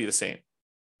are going to be the same.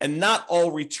 And not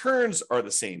all returns are the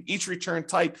same. Each return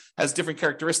type has different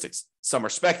characteristics. Some are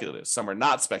speculative, some are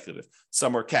not speculative.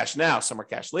 Some are cash now, some are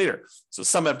cash later. So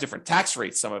some have different tax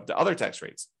rates, some have the other tax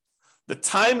rates. The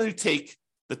time you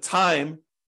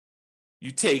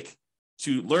take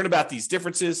to learn about these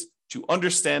differences, to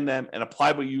understand them and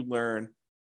apply what you learn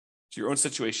to your own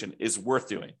situation is worth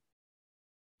doing.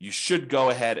 You should go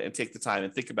ahead and take the time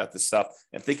and think about this stuff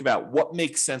and think about what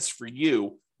makes sense for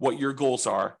you, what your goals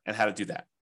are, and how to do that.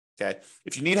 Okay.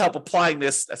 If you need help applying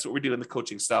this, that's what we're doing, the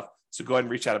coaching stuff. So go ahead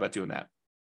and reach out about doing that.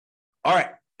 All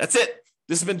right. That's it.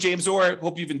 This has been James Orr.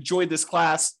 Hope you've enjoyed this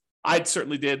class. I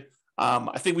certainly did.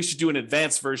 I think we should do an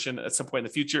advanced version at some point in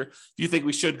the future. If you think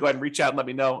we should, go ahead and reach out and let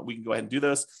me know. We can go ahead and do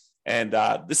those. And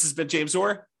this has been James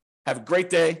Orr. Have a great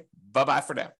day. Bye-bye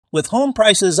for now. With home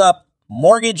prices up,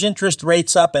 mortgage interest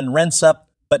rates up, and rents up,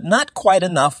 but not quite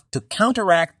enough to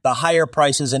counteract the higher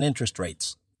prices and interest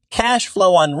rates. Cash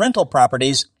flow on rental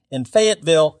properties in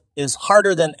Fayetteville is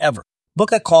harder than ever.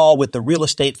 Book a call with the Real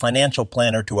Estate Financial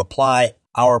Planner to apply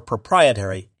our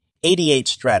proprietary 88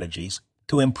 strategies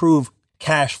to improve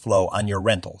cash flow on your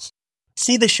rentals.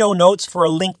 See the show notes for a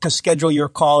link to schedule your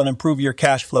call and improve your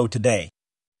cash flow today.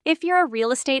 If you're a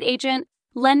real estate agent,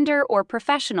 lender, or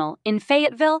professional in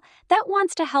Fayetteville that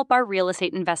wants to help our real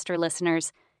estate investor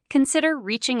listeners, consider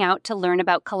reaching out to learn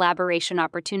about collaboration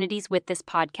opportunities with this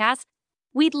podcast.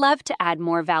 We'd love to add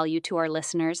more value to our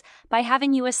listeners by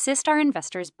having you assist our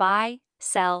investors buy,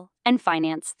 sell, and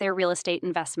finance their real estate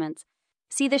investments.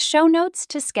 See the show notes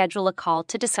to schedule a call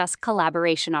to discuss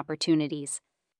collaboration opportunities.